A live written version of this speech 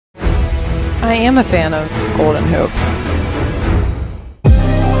I am a fan of Golden Hoops.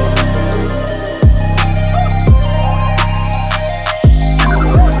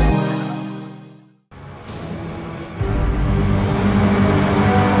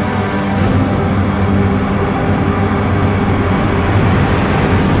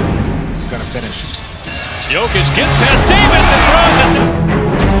 Jokic gets past Davis and throws it.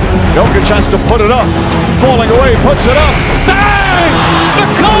 Jokic has to put it up. Falling away, puts it up. Bang!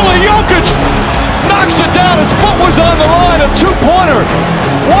 Nikola Jokic knocks it down. His foot was on the line. A two-pointer.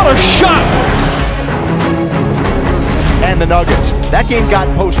 What a shot! And the Nuggets. That game got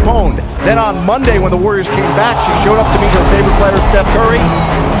postponed. Then on Monday when the Warriors came back, she showed up to meet her favorite player, Steph Curry.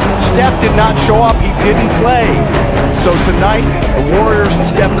 Steph did not show up. He didn't play. So tonight, the Warriors and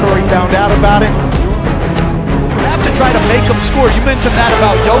Steph Curry found out about it. To try to make him score. You mentioned that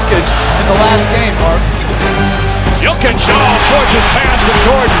about Jokic in the last game, Mark. Jokic, gorgeous pass to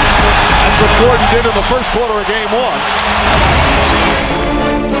Gordon. That's what Gordon did in the first quarter of game one.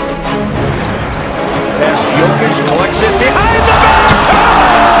 Pass Jokic, collects it behind the back.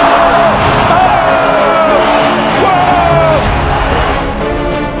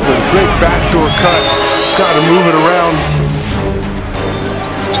 The great backdoor cut. He's got to move it around.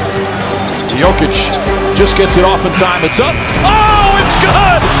 Jokic just gets it off in time. It's up. Oh, it's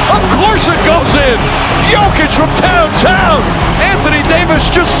good! Of course it goes in! Jokic from downtown! Anthony Davis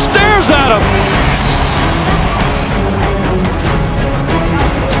just stares at him!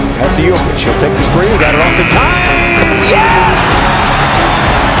 After Jokic, he'll take the three. Got it off in time. Yes!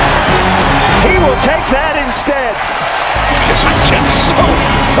 He will take that instead. Yes, so.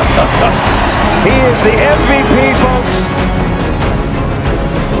 He is the MVP, folks.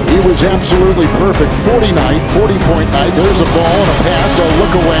 He was absolutely perfect. 40-point night. There's a ball and a pass. A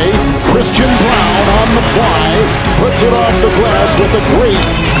look away. Christian Brown on the fly. Puts it off the glass with a great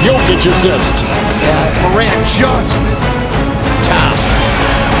Jokic assist. Morant just top.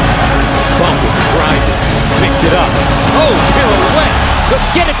 Bumping, grinding. Picked it up. Oh, pirouette.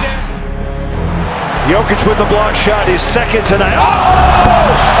 Couldn't get it there. Jokic with the block shot. His second tonight. Oh!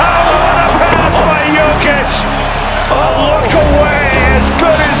 What a pass by Jokic. A look away. As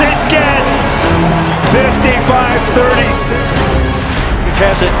good as it gets. 55-36. Jokic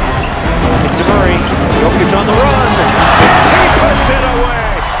has it. To Murray. Jokic on the run. And he puts it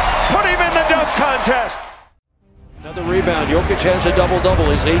away. Put him in the dunk contest. Another rebound. Jokic has a double-double.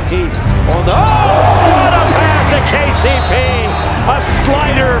 His 18th. On the... Oh! What a pass to KCP. A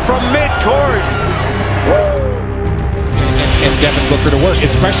slider from midcourt. And Devin Booker to work,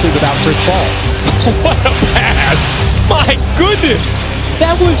 especially without Chris Paul. What a pass! My goodness!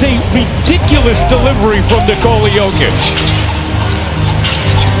 That was a ridiculous delivery from Nikola Jokic.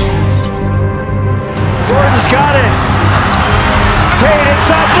 Gordon's got it. Tate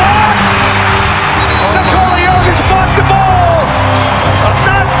inside block. Nikola Jokic blocked the ball.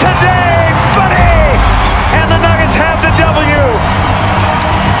 Not today, buddy. And the Nuggets have the W.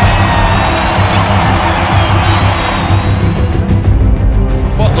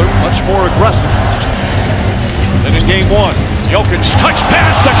 Butler much more aggressive than in game one. Jokic touch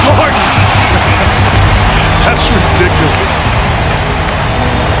pass to Gordon. That's ridiculous.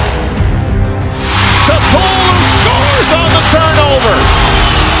 To Poole, who scores on the turnover.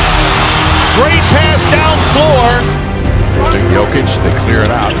 Great pass down floor. First to Jokic, they clear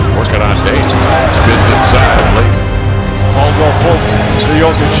it out. Work it on Dave. Spins inside. Caldwell Pope to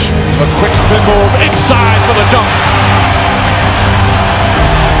Jokic. A quick spin move inside for the dunk.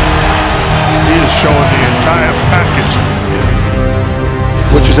 He is showing the entire package,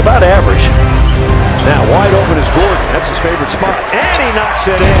 which is about average. Now wide open is Gordon. That's his favorite spot. And he knocks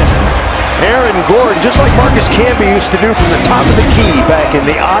it in. Aaron Gordon, just like Marcus Camby used to do from the top of the key back in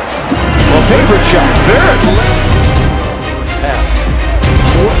the aughts. Well, favorite shot. Very first half.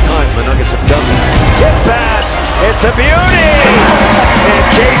 Fourth time the Nuggets have done that. Tip pass. It's a beauty. And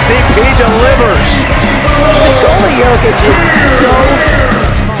KCP delivers. Nikola Jokic is so...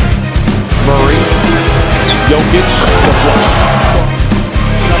 Murray, Jokic, the flush.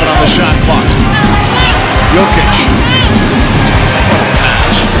 7 on the shot clock. Jokic.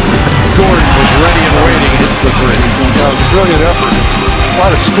 Gordon was ready and waiting, hits the three. That was a brilliant effort. A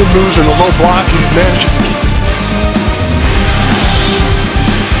lot of spin moves in the low block. He manages to keep.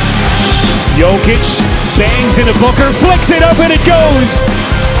 Jokic bangs into Booker, flicks it up, and it goes.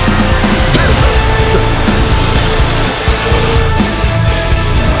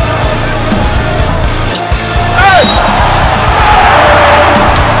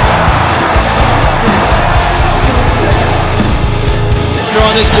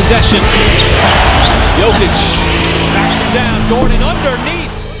 On this possession, Jokic backs him down. Gordon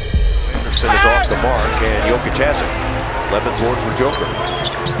underneath. Anderson is the mark, and Jokic has it. 11th board for Joker.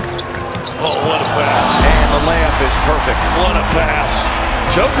 Oh, what a pass. And the layup is perfect. What a pass.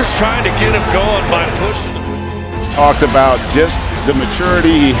 Joker's trying to get him going by pushing him. Talked about just the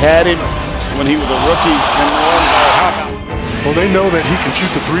maturity he had him when he was a rookie. Well, they know that he can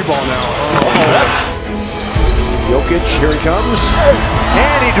shoot the three ball now. Oh, that's Jokic, here he comes.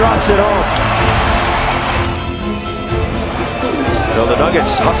 And he drops it home. So the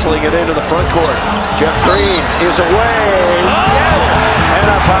Nuggets hustling it into the front court. Jeff Green is away. Yes! And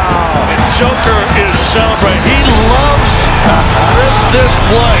a foul. And Joker is celebrating. He loves this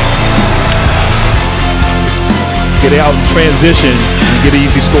play. Get out in transition and get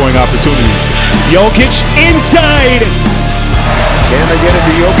easy scoring opportunities. Jokic inside. Can they get it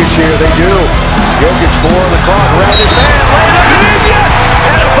to Jokic here? They do. Jokic 4 on the clock. Around his man. Laid up and in. Yes!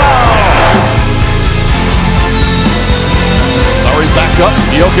 And a foul. Murray back up.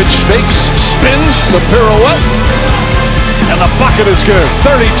 Jokic fakes, spins the pirouette. And the bucket is good.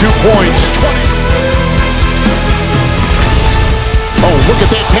 32 points. 20. Oh, look at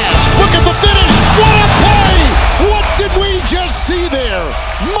that pass. Look at the finish. What a play. What did we just see there?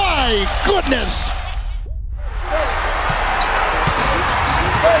 My goodness.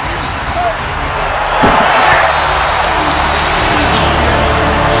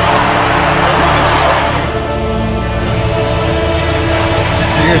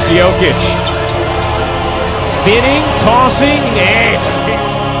 Here's Jokic. Spinning, tossing, and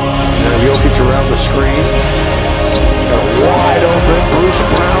Now Jokic around the screen. Got a wide open Bruce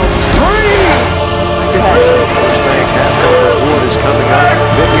Brown. Three! First bank half court. Wood is coming up.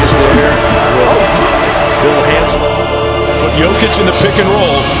 Vicky is there. Bill Hansen. Put Jokic in the pick and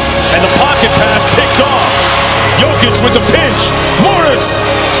roll. And the pocket pass picked off. Jokic with the pinch. Morris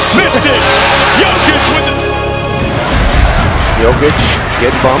missed it. Jokic with the... Jokic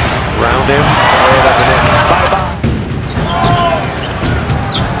getting bumped. Round him. Lay it up and in. Bye-bye.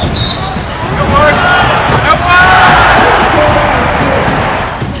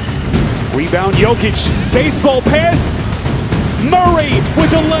 rebound Jokic. Baseball pass. Murray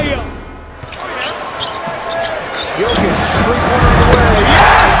with the layup. Jokic, three-pointer on the way.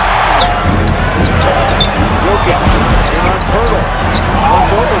 Yes! Jokic in on Pirtle.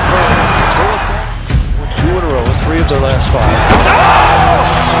 Runs over Pirtle. 2 in a row in 3 of their last 5. Oh!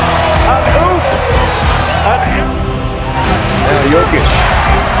 A hoop! Now Jokic.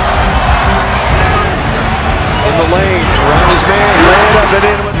 In the lane, around his man, laying up and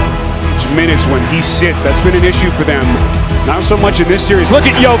in. Minutes when he sits, that's been an issue for them. Not so much in this series. Look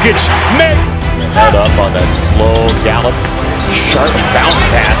at Jokic. Head up on that slow gallop, sharp bounce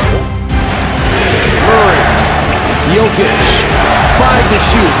pass. Murray, Jokic, 5 to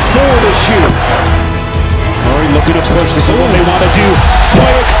shoot, 4 to shoot. Murray looking to push. This is what they want to do.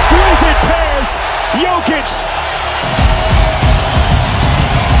 Boy, exquisite pass. Jokic.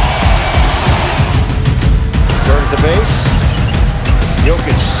 Third at the base.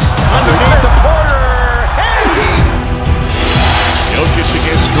 Jokic underneath the Porter. Hey! Jokic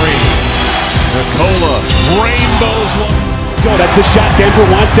against Green. Nikola rainbows one. Go, that's the shot Denver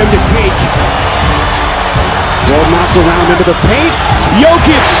wants them to take. Well knocked around into the paint.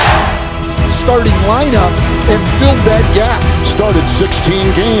 Jokic. Starting lineup and filled that gap. Started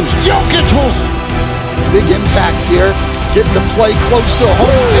 16 games. Jokic will... Big impact here. Getting the play close to home.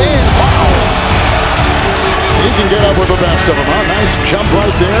 And he can get up with the best of them. Huh? Nice jump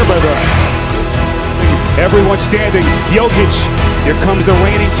right there by the... Everyone standing. Jokic. Here comes the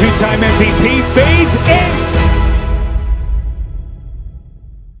reigning 2-time MVP. Fades in.